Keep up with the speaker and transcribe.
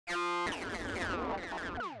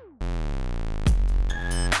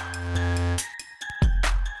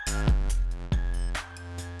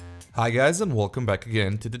Hi guys, and welcome back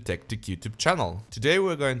again to the TechTech YouTube channel. Today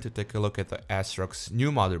we're going to take a look at the ASRock's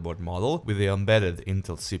new motherboard model with the embedded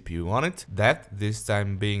Intel CPU on it, that this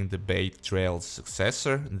time being the Bay Trail's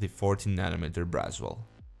successor, the 14nm Braswell.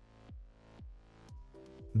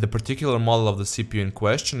 The particular model of the CPU in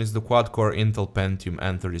question is the quad-core Intel Pentium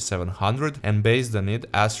N3700, and based on it,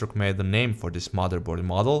 ASRock made the name for this motherboard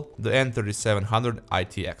model, the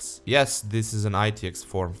N3700-ITX. Yes, this is an ITX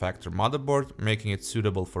form factor motherboard, making it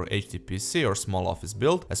suitable for HTPC or small office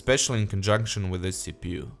build, especially in conjunction with this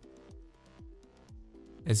CPU.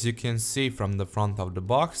 As you can see from the front of the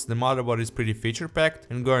box, the motherboard is pretty feature-packed,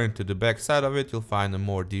 and going to the back side of it you'll find a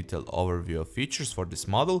more detailed overview of features for this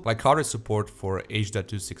model, like hardware support for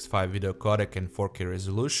H.265 video codec and 4K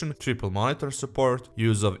resolution, triple monitor support,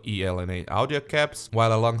 use of ELNA audio caps,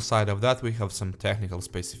 while alongside of that we have some technical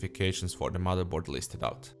specifications for the motherboard listed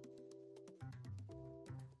out.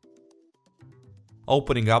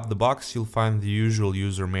 Opening up the box you'll find the usual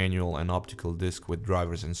user manual and optical disc with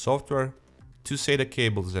drivers and software, 2 SATA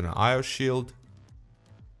cables and an I/O shield,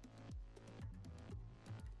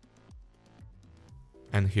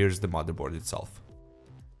 and here's the motherboard itself.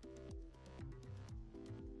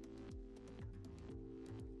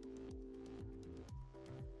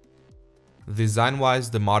 Design-wise,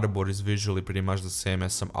 the motherboard is visually pretty much the same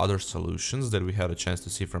as some other solutions that we had a chance to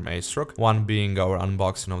see from ASRock, one being our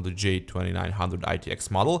unboxing of the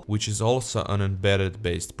J2900-ITX model, which is also an embedded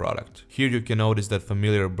based product. Here you can notice that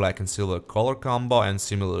familiar black and silver color combo and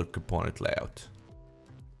similar component layout.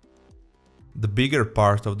 The bigger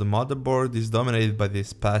part of the motherboard is dominated by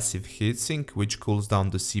this passive heatsink, which cools down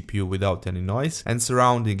the CPU without any noise, and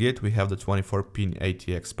surrounding it we have the 24-pin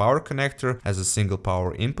ATX power connector as a single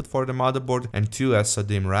power input for the motherboard and 2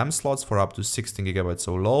 SODIMM RAM slots for up to 16GB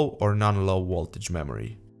of low or non-low voltage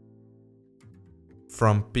memory.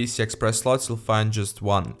 From PC Express slots you'll find just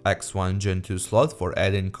one X1 Gen 2 slot for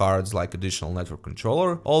add-in cards like additional network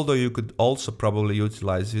controller, although you could also probably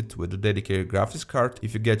utilize it with a dedicated graphics card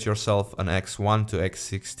if you get yourself an X1 to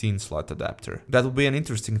X16 slot adapter. That would be an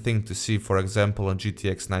interesting thing to see, for example a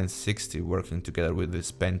GTX 960 working together with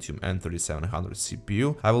this Pentium N3700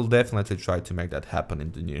 CPU. I will definitely try to make that happen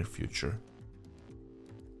in the near future.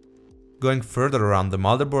 Going further around the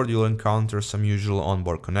motherboard you'll encounter some usual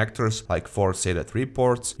onboard connectors like 4 SATA 3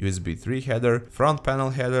 ports, USB 3 header, front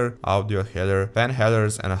panel header, audio header, fan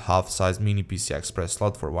headers and a half-size mini PC Express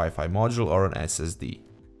slot for Wi-Fi module or an SSD.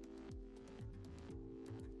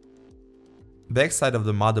 Backside of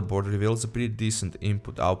the motherboard reveals a pretty decent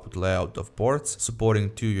input-output layout of ports,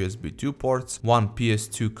 supporting 2 USB 2 ports, 1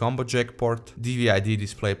 PS2 combo jack port, DVI-D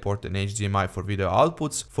display port and HDMI for video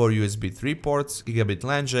outputs, 4 USB 3 ports, gigabit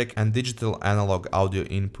LAN jack and digital analog audio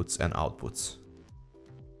inputs and outputs.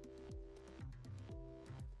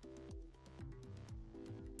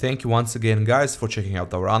 Thank you once again guys for checking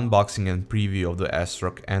out our unboxing and preview of the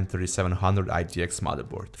ASRock N3700-ITX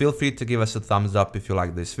motherboard. Feel free to give us a thumbs up if you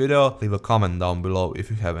like this video, leave a comment down below if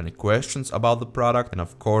you have any questions about the product, and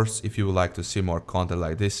of course if you would like to see more content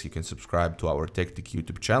like this you can subscribe to our TechTech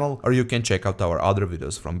YouTube channel or you can check out our other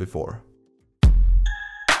videos from before.